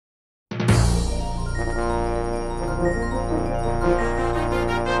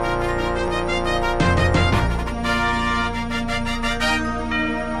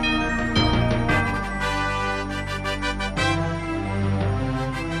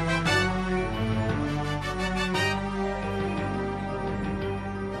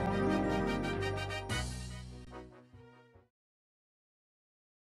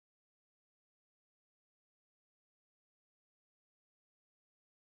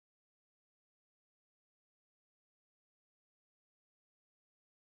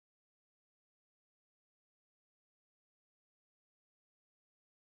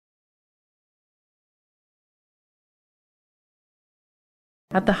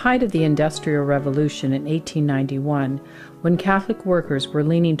At the height of the Industrial Revolution in 1891, when Catholic workers were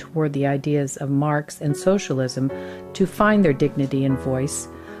leaning toward the ideas of Marx and socialism to find their dignity and voice,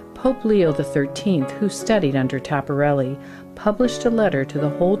 Pope Leo XIII, who studied under Tapparelli, published a letter to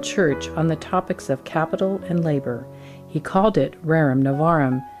the whole Church on the topics of capital and labor. He called it Rerum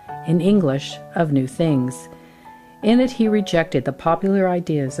Novarum, in English, of new things. In it he rejected the popular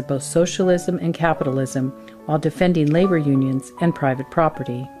ideas of both socialism and capitalism while defending labor unions and private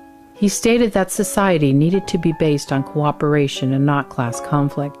property. He stated that society needed to be based on cooperation and not class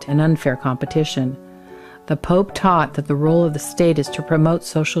conflict and unfair competition. The Pope taught that the role of the state is to promote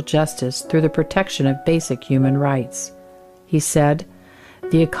social justice through the protection of basic human rights. He said,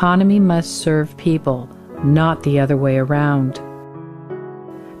 "The economy must serve people, not the other way around.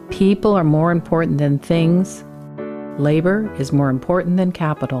 People are more important than things. Labor is more important than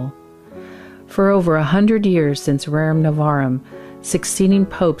capital." For over 100 years since Rerum Novarum, succeeding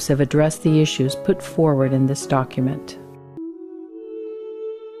popes have addressed the issues put forward in this document.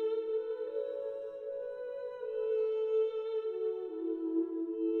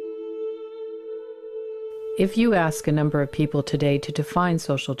 If you ask a number of people today to define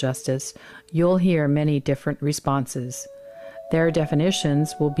social justice, you'll hear many different responses. Their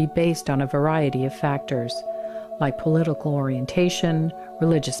definitions will be based on a variety of factors, like political orientation,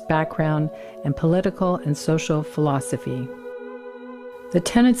 religious background, and political and social philosophy. The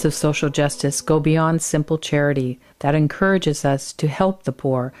tenets of social justice go beyond simple charity that encourages us to help the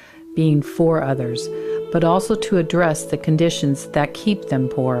poor, being for others, but also to address the conditions that keep them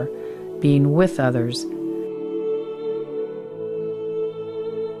poor, being with others.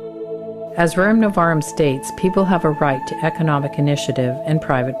 As Rerum Novarum states, people have a right to economic initiative and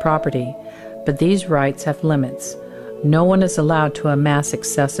private property, but these rights have limits. No one is allowed to amass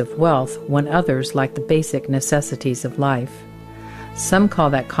excessive wealth when others lack the basic necessities of life. Some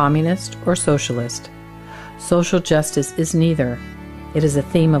call that communist or socialist. Social justice is neither. It is a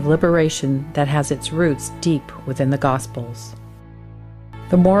theme of liberation that has its roots deep within the Gospels.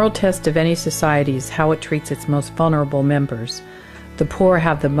 The moral test of any society is how it treats its most vulnerable members. The poor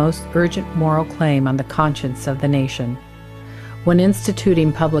have the most urgent moral claim on the conscience of the nation. When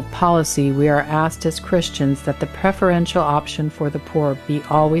instituting public policy, we are asked as Christians that the preferential option for the poor be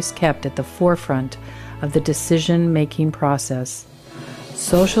always kept at the forefront of the decision-making process.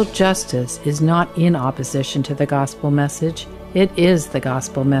 Social justice is not in opposition to the gospel message. It is the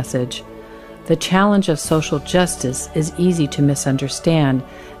gospel message. The challenge of social justice is easy to misunderstand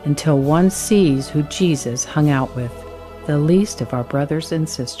until one sees who Jesus hung out with, the least of our brothers and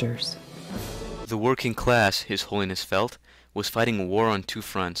sisters. The working class, His Holiness felt, was fighting a war on two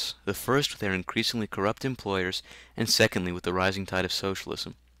fronts, the first with their increasingly corrupt employers, and secondly with the rising tide of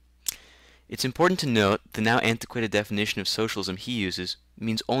socialism. It's important to note the now antiquated definition of socialism he uses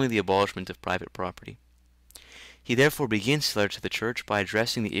means only the abolishment of private property. He therefore begins his letter to the Church by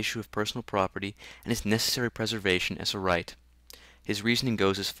addressing the issue of personal property and its necessary preservation as a right. His reasoning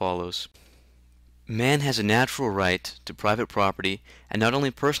goes as follows. Man has a natural right to private property, and not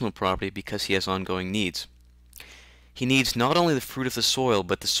only personal property because he has ongoing needs. He needs not only the fruit of the soil,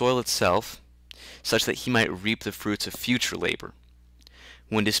 but the soil itself, such that he might reap the fruits of future labor.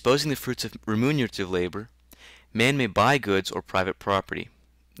 When disposing the fruits of remunerative labor, man may buy goods or private property,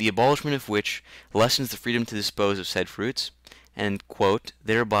 the abolishment of which lessens the freedom to dispose of said fruits, and, quote,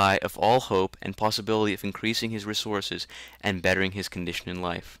 thereby of all hope and possibility of increasing his resources and bettering his condition in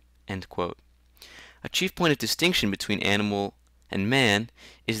life, end quote. A chief point of distinction between animal and man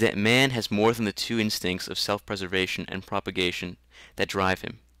is that man has more than the two instincts of self-preservation and propagation that drive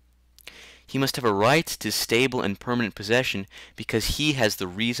him. He must have a right to stable and permanent possession because he has the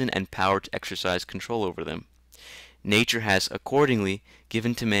reason and power to exercise control over them. Nature has accordingly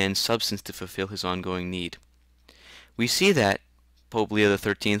given to man substance to fulfill his ongoing need. We see that Pope Leo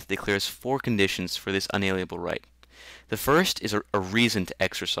XIII declares 4 conditions for this unalienable right. The first is a reason to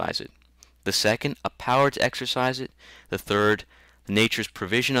exercise it. The second, a power to exercise it. The third, nature's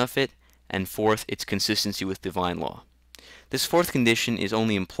provision of it. and fourth, its consistency with divine law. This fourth condition is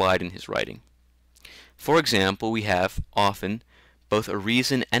only implied in his writing. For example, we have, often, both a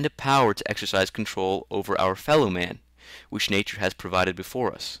reason and a power to exercise control over our fellow man, which nature has provided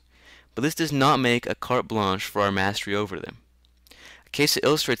before us. But this does not make a carte blanche for our mastery over them. A case that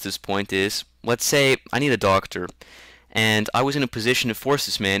illustrates this point is, let's say I need a doctor, and I was in a position to force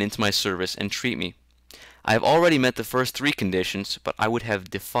this man into my service and treat me. I have already met the first three conditions, but I would have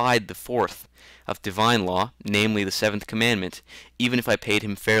defied the fourth of divine law, namely the seventh commandment, even if I paid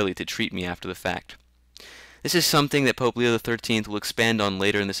him fairly to treat me after the fact. This is something that Pope Leo XIII will expand on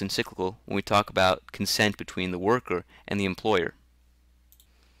later in this encyclical when we talk about consent between the worker and the employer.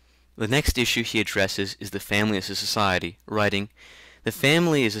 The next issue he addresses is the family as a society, writing, "The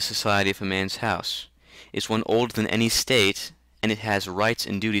family is a society of a man's house, is one older than any state, and it has rights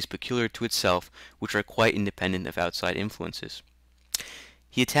and duties peculiar to itself which are quite independent of outside influences."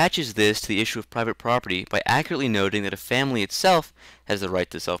 He attaches this to the issue of private property by accurately noting that a family itself has the right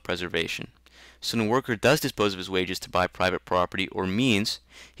to self-preservation. So when a worker does dispose of his wages to buy private property or means,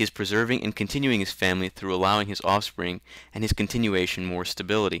 he is preserving and continuing his family through allowing his offspring and his continuation more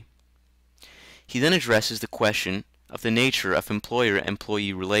stability. He then addresses the question of the nature of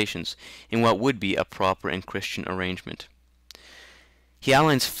employer-employee relations in what would be a proper and Christian arrangement. He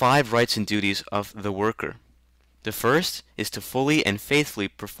outlines 5 rights and duties of the worker. The first is to fully and faithfully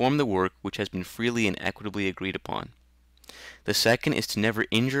perform the work which has been freely and equitably agreed upon. The second is to never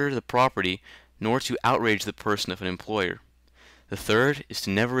injure the property nor to outrage the person of an employer. The third is to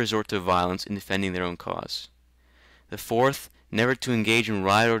never resort to violence in defending their own cause. The fourth, never to engage in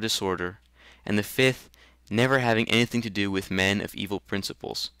riot or disorder. And the fifth, never having anything to do with men of evil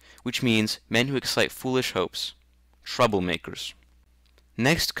principles, which means men who excite foolish hopes, troublemakers.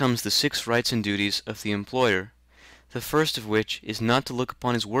 Next comes the 6 rights and duties of the employer, the first of which is not to look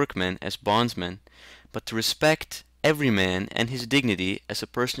upon his workmen as bondsmen, but to respect every man and his dignity as a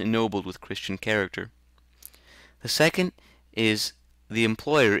person ennobled with Christian character. The second is the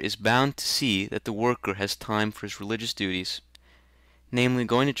employer is bound to see that the worker has time for his religious duties, namely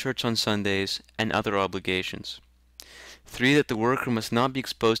going to church on Sundays and other obligations. 3. That the worker must not be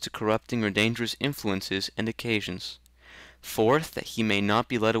exposed to corrupting or dangerous influences and occasions. 4th, that he may not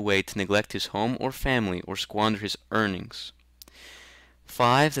be led away to neglect his home or family or squander his earnings.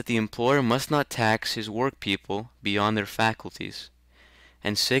 5. That the employer must not tax his workpeople beyond their faculties.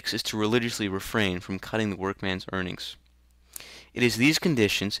 And 6 is to religiously refrain from cutting the workman's earnings. It is these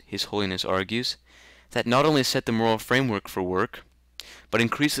conditions, His Holiness argues, that not only set the moral framework for work, but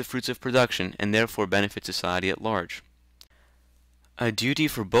increase the fruits of production and therefore benefit society at large. A duty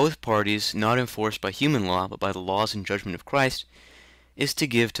for both parties not enforced by human law but by the laws and judgment of Christ is to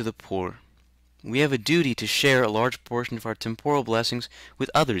give to the poor. We have a duty to share a large portion of our temporal blessings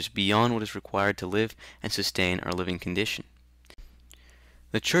with others beyond what is required to live and sustain our living condition.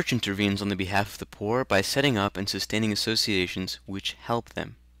 The Church intervenes on the behalf of the poor by setting up and sustaining associations which help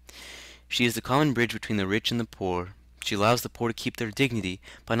them. She is the common bridge between the rich and the poor. She allows the poor to keep their dignity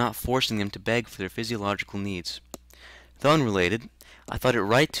by not forcing them to beg for their physiological needs. Though unrelated, I thought it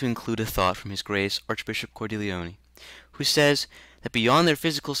right to include a thought from His Grace Archbishop Cordeleone, who says that beyond their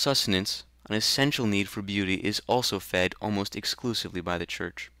physical sustenance, an essential need for beauty is also fed almost exclusively by the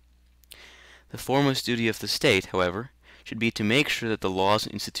Church. The foremost duty of the state, however, should be to make sure that the laws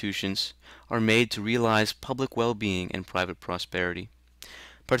and institutions are made to realize public well-being and private prosperity,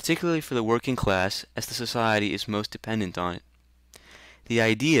 particularly for the working class as the society is most dependent on it. The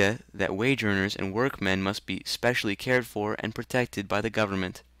idea that wage earners and workmen must be specially cared for and protected by the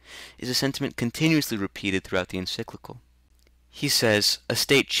government is a sentiment continuously repeated throughout the encyclical. He says, a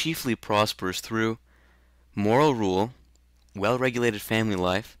state chiefly prospers through moral rule, well-regulated family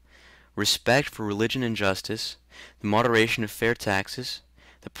life, respect for religion and justice, the moderation of fair taxes,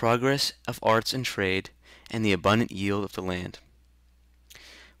 the progress of arts and trade, and the abundant yield of the land.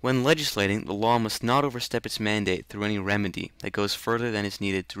 When legislating, the law must not overstep its mandate through any remedy that goes further than is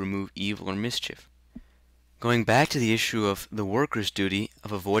needed to remove evil or mischief. Going back to the issue of the worker's duty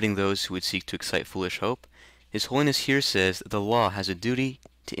of avoiding those who would seek to excite foolish hope, His Holiness here says that the law has a duty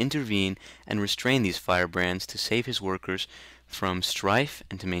to intervene and restrain these firebrands to save his workers from strife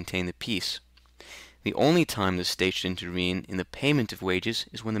and to maintain the peace. The only time the state should intervene in the payment of wages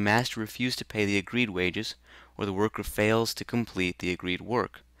is when the master refused to pay the agreed wages or the worker fails to complete the agreed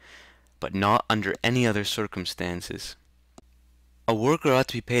work, but not under any other circumstances. A worker ought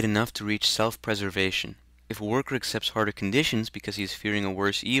to be paid enough to reach self-preservation. If a worker accepts harder conditions because he is fearing a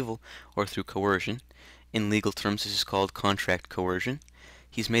worse evil or through coercion, in legal terms this is called contract coercion,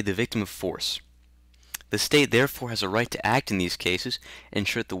 he is made the victim of force. The state therefore has a right to act in these cases and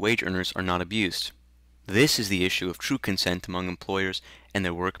ensure that the wage earners are not abused. This is the issue of true consent among employers and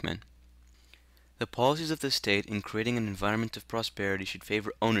their workmen. The policies of the state in creating an environment of prosperity should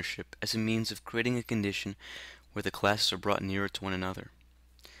favor ownership as a means of creating a condition where the classes are brought nearer to one another.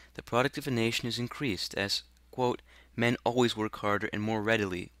 The product of a nation is increased as, quote, men always work harder and more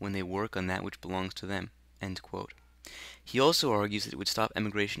readily when they work on that which belongs to them, end quote. He also argues that it would stop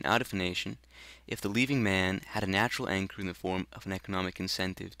emigration out of a nation if the leaving man had a natural anchor in the form of an economic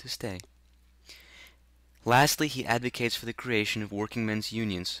incentive to stay. Lastly, he advocates for the creation of working men's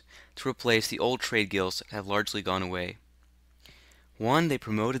unions to replace the old trade guilds that have largely gone away. 1. They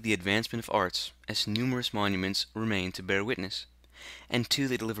promoted the advancement of arts, as numerous monuments remain to bear witness. And 2.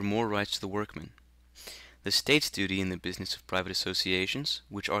 They deliver more rights to the workmen. The state's duty in the business of private associations,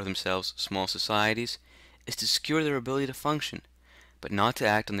 which are themselves small societies, is to secure their ability to function, but not to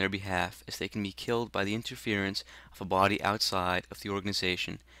act on their behalf, as they can be killed by the interference of a body outside of the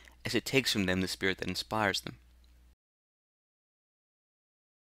organization, as it takes from them the spirit that inspires them.